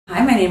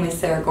Hi, my name is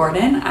Sarah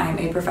Gorden. I'm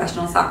a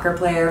professional soccer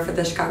player for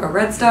the Chicago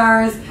Red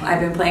Stars. I've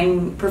been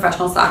playing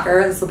professional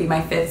soccer. This will be my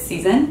 5th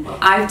season.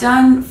 I've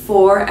done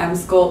 4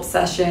 EMsculpt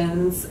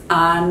sessions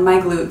on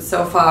my glutes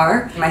so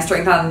far. My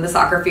strength on the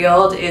soccer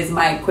field is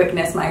my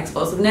quickness, my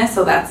explosiveness,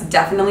 so that's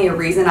definitely a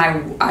reason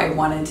I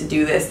wanted to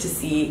do this, to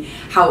see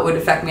how it would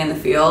affect me on the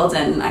field,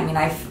 and I mean,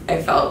 I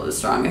felt as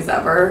strong as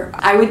ever.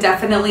 I would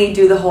definitely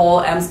do the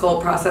whole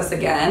EMsculpt process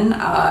again.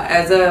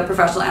 As a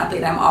professional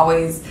athlete, I'm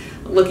always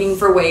looking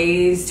for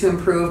ways to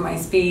improve my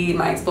speed,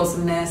 my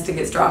explosiveness, to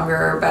get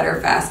stronger,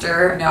 better,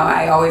 faster. You know,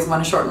 I always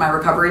want to shorten my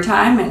recovery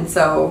time, and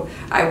so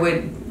I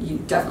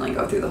would definitely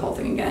go through the whole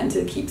thing again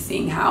to keep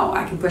seeing how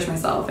I can push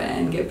myself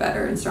and get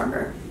better and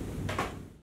stronger.